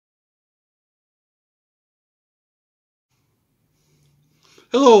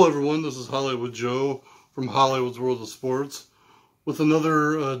Hello everyone, this is Hollywood Joe from Hollywood's World of Sports with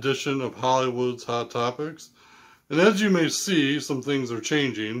another edition of Hollywood's Hot Topics. And as you may see, some things are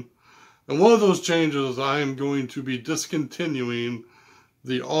changing. And one of those changes, I am going to be discontinuing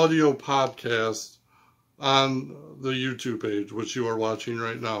the audio podcast on the YouTube page, which you are watching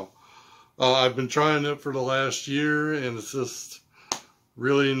right now. I've been trying it for the last year, and it's just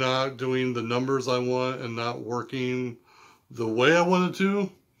really not doing the numbers I want and not working the way I wanted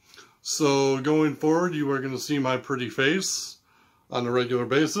to. So going forward, you are going to see my pretty face on a regular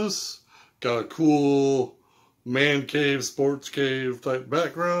basis. Got a cool man cave, sports cave type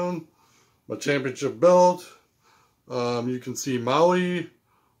background. My championship belt. You can see Maui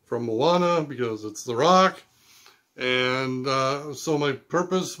from Moana because it's The Rock. And so my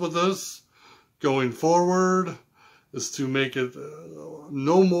purpose with this going forward is to make it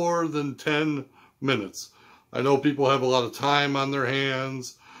no more than 10 minutes. I know people have a lot of time on their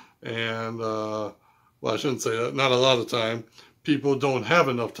hands, and, well, I shouldn't say that, not a lot of time. People don't have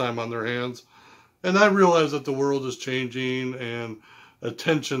enough time on their hands, and I realize that the world is changing, and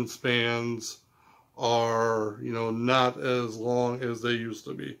attention spans are, not as long as they used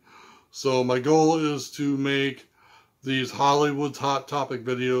to be. So my goal is to make these Hollywood's Hot Topic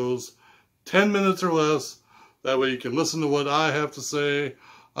videos 10 minutes or less. That way you can listen to what I have to say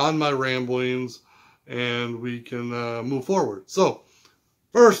on my ramblings, and we can move forward. So,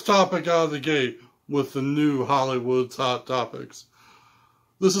 first topic out of the gate with the new Hollywood's Hot Topics.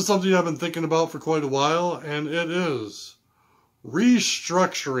 This is something I've been thinking about for quite a while, and it is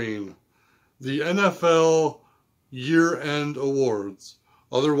restructuring the NFL year-end awards,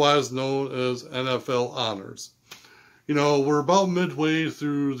 otherwise known as NFL honors. We're about midway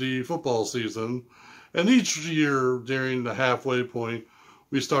through the football season, and each year during the halfway point,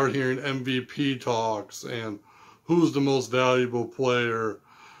 we start hearing MVP talks and who's the most valuable player.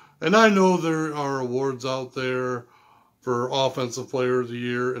 And I know there are awards out there for Offensive Player of the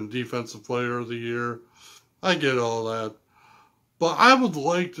Year and Defensive Player of the Year. I get all that. But I would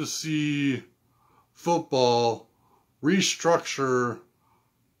like to see football restructure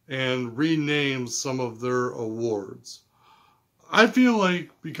and rename some of their awards. I feel like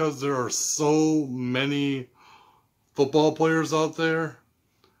because there are so many football players out there,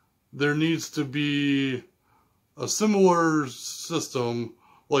 there needs to be a similar system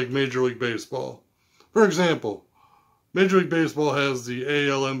like Major League Baseball. For example, Major League Baseball has the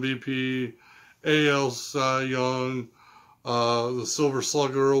AL MVP, AL Cy Young, the Silver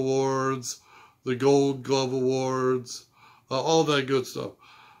Slugger Awards, the Gold Glove Awards, all that good stuff.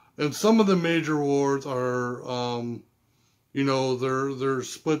 And some of the major awards are, they're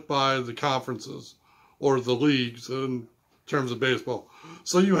split by the conferences or the leagues in terms of baseball.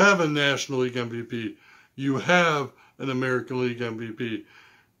 So you have a National League MVP. You have an American League MVP,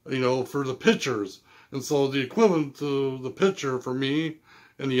 for the pitchers. And so the equivalent to the pitcher for me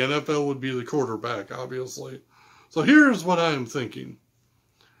in the NFL would be the quarterback, obviously. So here's what I'm thinking.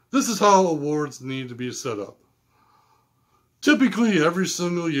 This is how awards need to be set up. Typically, every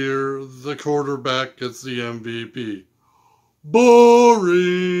single year, the quarterback gets the MVP.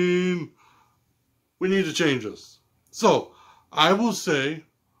 Boring! We need to change this. So, I will say,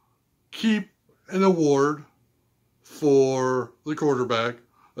 keep an award for the quarterback,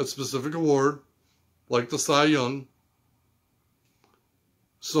 a specific award, like the Cy Young.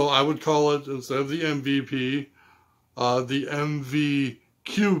 So I would call it, instead of the MVP, the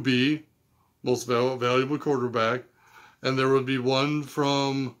MVQB, most valuable quarterback, and there would be one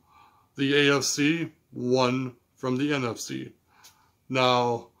from the AFC, one from the NFC.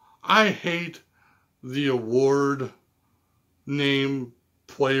 Now, I hate the award name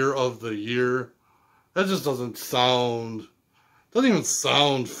Player of the Year. That just doesn't even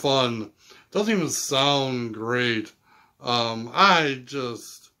sound fun. Doesn't even sound great. I don't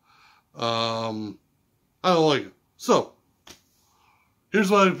like it. So, here's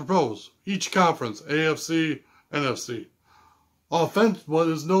what I propose. Each conference, AFC, NFC. What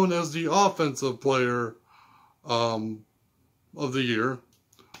is known as the Offensive Player of the Year.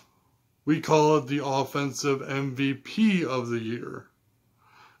 We call it the Offensive MVP of the Year.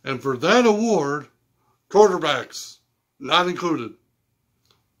 And for that award, quarterbacks not included.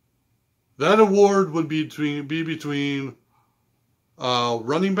 That award would be between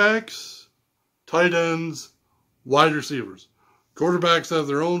running backs, tight ends, wide receivers. Quarterbacks have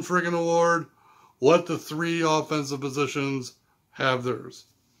their own friggin' award. Let the three offensive positions have theirs.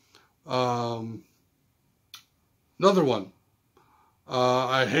 Another one.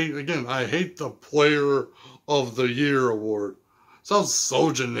 I hate the Player of the Year award. Sounds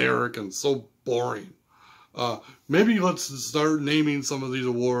so generic and so boring. Maybe let's start naming some of these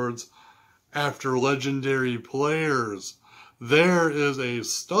awards after legendary players. There is a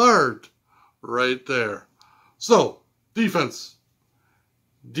start right there. So, defense.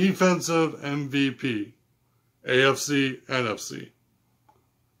 Defensive MVP. AFC, NFC.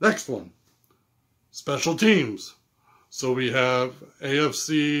 Next one. Special teams. So we have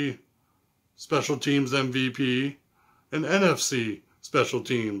AFC Special Teams MVP and NFC Special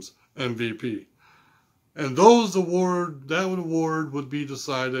Teams MVP. And that award would be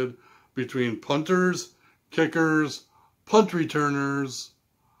decided between punters, kickers, punt returners,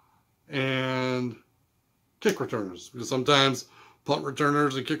 and kick returners. Because sometimes punt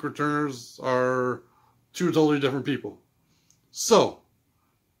returners and kick returners are two totally different people. So,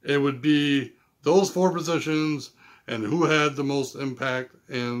 it would be those four positions and who had the most impact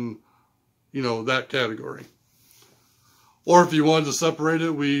in, that category. Or if you wanted to separate it,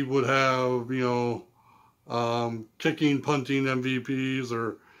 we would have, kicking, punting MVPs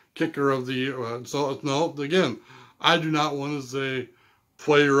or kicker of the year. So, no, again, I do not want to say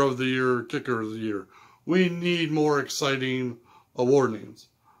player of the year, kicker of the year. We need more exciting award names.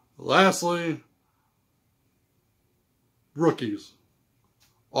 Lastly, rookies.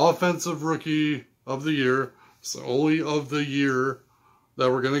 Offensive rookie of the year. It's the only of the year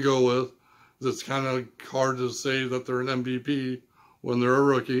that we're going to go with. It's kind of hard to say that they're an MVP when they're a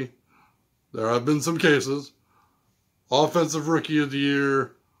rookie. There have been some cases. Offensive rookie of the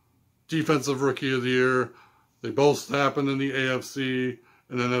year, defensive rookie of the year. They both happen in the AFC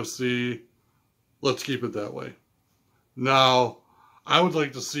and NFC. Let's keep it that way. Now, I would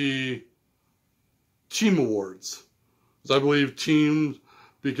like to see team awards. I believe teams,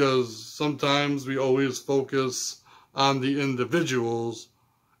 because sometimes we always focus on the individuals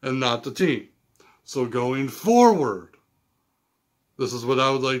and not the team. So going forward, this is what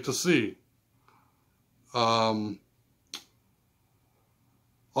I would like to see.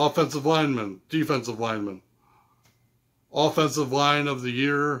 Offensive lineman, defensive lineman. Offensive line of the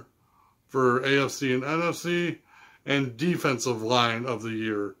year for AFC and NFC, and defensive line of the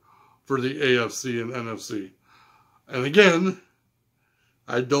year for the AFC and NFC. And again,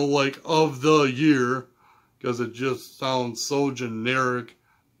 I don't like of the year because it just sounds so generic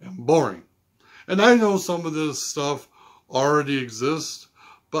and boring. And I know some of this stuff already exists,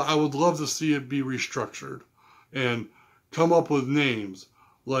 but I would love to see it be restructured and come up with names.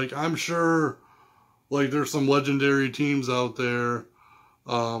 Like, I'm sure, there's some legendary teams out there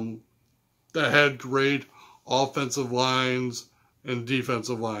that had great offensive lines and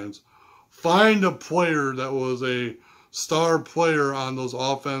defensive lines. Find a player that was a star player on those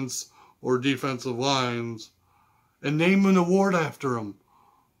offense or defensive lines and name an award after him.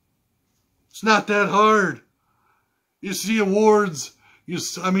 It's not that hard. You see awards,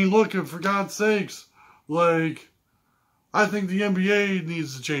 look, for God's sakes, I think the NBA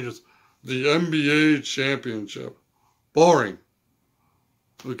needs to change this. The NBA championship. Boring.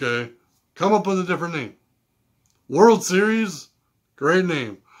 Okay? Come up with a different name. World Series, great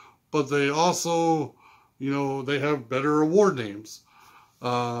name. But they also, they have better award names.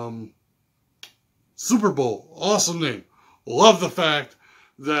 Super Bowl, awesome name. Love the fact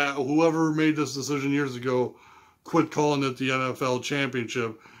that whoever made this decision years ago quit calling it the NFL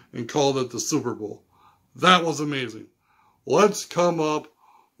championship and called it the Super Bowl. That was amazing. Let's come up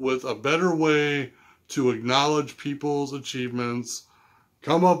with a better way to acknowledge people's achievements,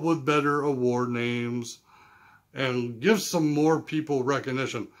 come up with better award names, and give some more people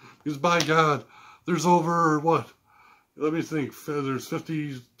recognition. Because by God, there's over, let me think, there's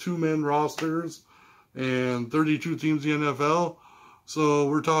 52-man rosters and 32 teams in the NFL. So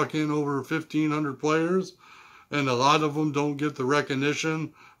we're talking over 1,500 players, and a lot of them don't get the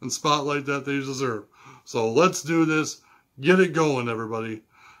recognition and spotlight that they deserve. So let's do this. Get it going, everybody.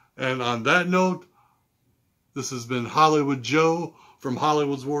 And on that note, this has been Hollywood Joe from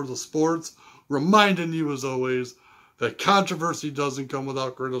Hollywood's World of Sports, reminding you as always that controversy doesn't come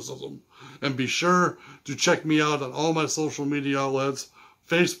without criticism. And be sure to check me out on all my social media outlets,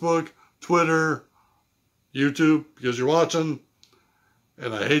 Facebook, Twitter, YouTube, because you're watching.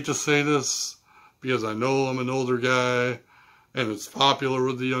 And I hate to say this because I know I'm an older guy and it's popular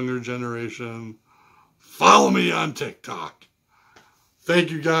with the younger generation. Follow me on TikTok.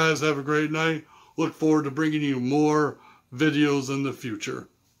 Thank you guys. Have a great night. Look forward to bringing you more videos in the future.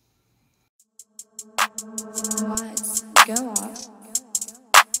 Let's go off.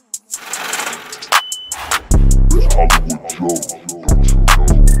 Hollywood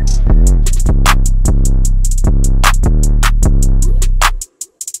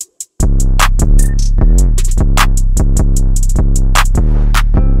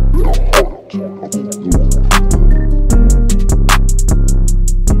Joe, don't you know?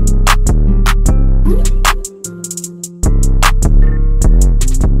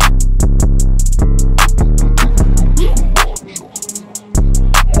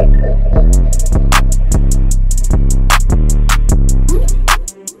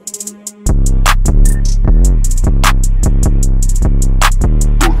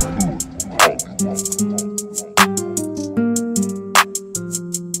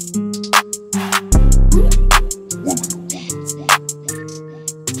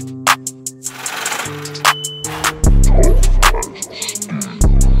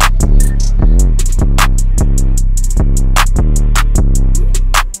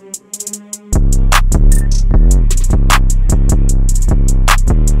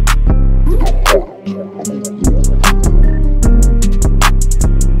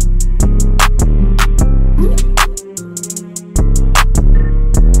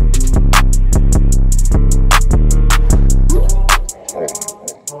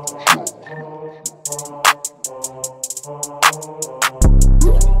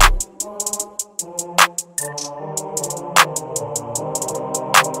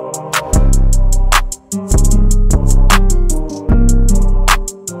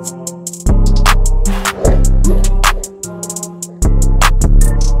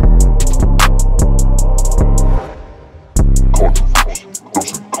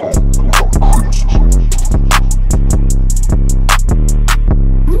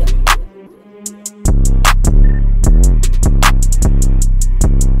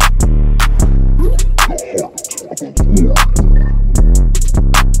 on.